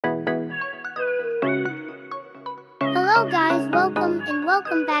Hello guys,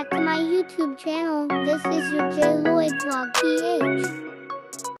 welcome back to my YouTube channel. This is your J. Lloyd Vlog PH.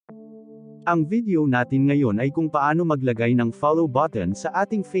 Ang video natin ngayon ay kung paano maglagay ng follow button sa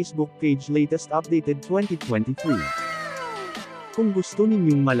ating Facebook page latest updated 2023. Kung gusto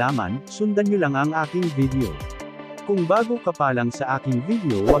ninyong malaman, sundan nyo lang ang aking video. Kung bago ka pa lang sa aking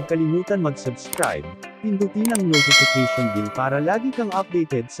video, huwag kalimutan mag-subscribe, pindutin ang notification bell para lagi kang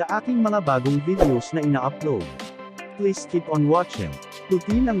updated sa aking mga bagong videos na ina-upload. Please keep on watching.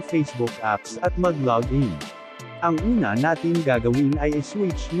 Pindutin ang Facebook apps at mag-log in. Ang una natin gagawin ay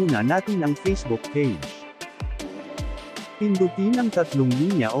i-switch muna natin ang Facebook page. Pindutin ang tatlong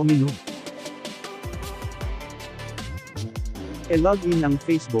linya o menu. I-log in ang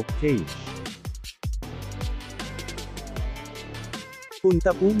Facebook page.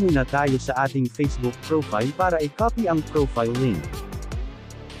 Punta po muna tayo sa ating Facebook profile para i-copy ang profile link.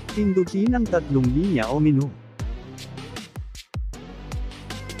 Pindutin ang tatlong linya o menu.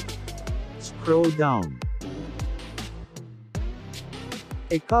 Scroll down.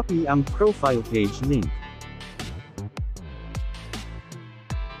 I-copy ang profile page link.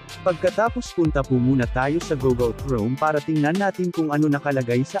 Pagkatapos punta po muna tayo sa Google Chrome para tingnan natin kung ano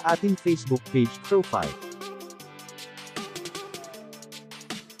nakalagay sa ating Facebook page profile.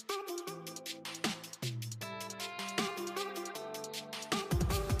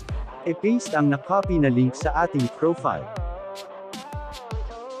 I-paste ang na-copy na link sa ating profile.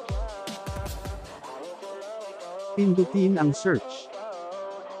 Pindutin ang search.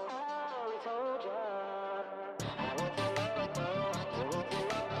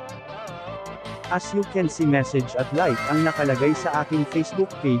 As you can see, message at like ang nakalagay sa aking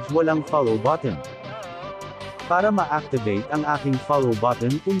Facebook page, walang follow button. Para ma-activate ang aking follow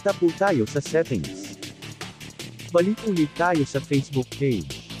button, punta po tayo sa settings. Balik ulit tayo sa Facebook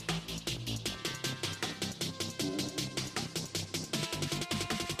page.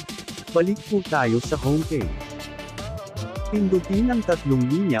 Balik po tayo sa homepage. Pindutin ang tatlong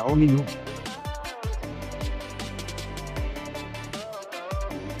linya o menu.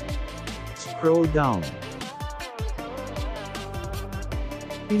 Scroll down.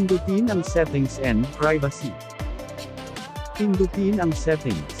 Pindutin ang settings and privacy. Pindutin ang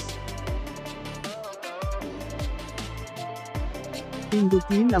settings.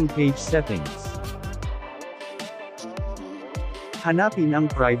 Pindutin ang page settings. Hanapin ang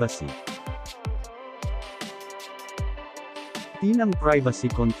privacy. Pindutin ang privacy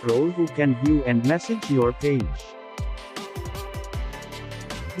control who can view and message your page.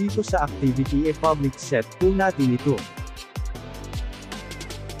 Dito sa activity public set po natin ito.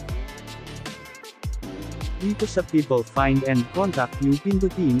 Dito sa people find and contact you,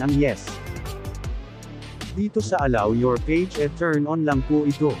 pindutin ang yes. Dito sa allow your page turn on lang po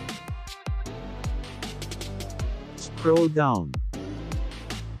ito. Scroll down.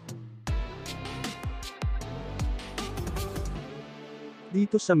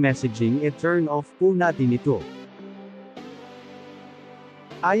 Dito sa messaging turn off po natin ito.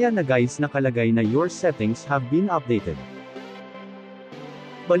 Ayan na guys, nakalagay na your settings have been updated.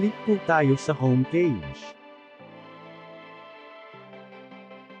 Balik po tayo sa home page.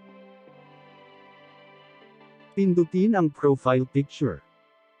 Pindutin ang profile picture.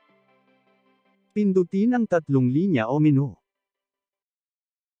 Pindutin ang tatlong linya o menu.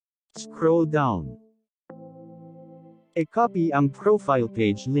 Scroll down. I-copy ang profile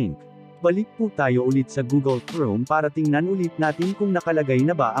page link. Balik po tayo ulit sa Google Chrome para tingnan ulit natin kung nakalagay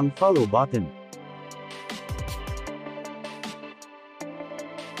na ba ang follow button.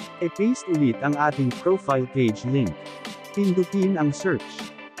 I-paste ulit ang ating profile page link. Pindutin ang search.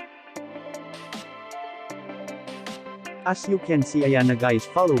 As you can see, ayan na guys,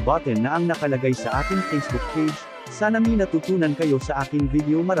 follow button na ang nakalagay sa aking Facebook page. Sana may natutunan kayo sa aking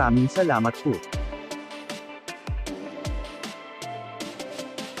video. Maraming salamat po.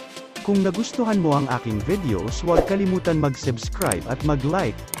 Kung nagustuhan mo ang aking videos, huwag kalimutan mag-subscribe at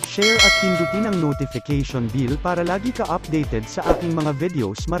mag-like, share at pindutin ang notification bell para lagi ka updated sa aking mga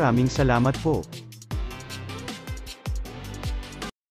videos. Maraming salamat po.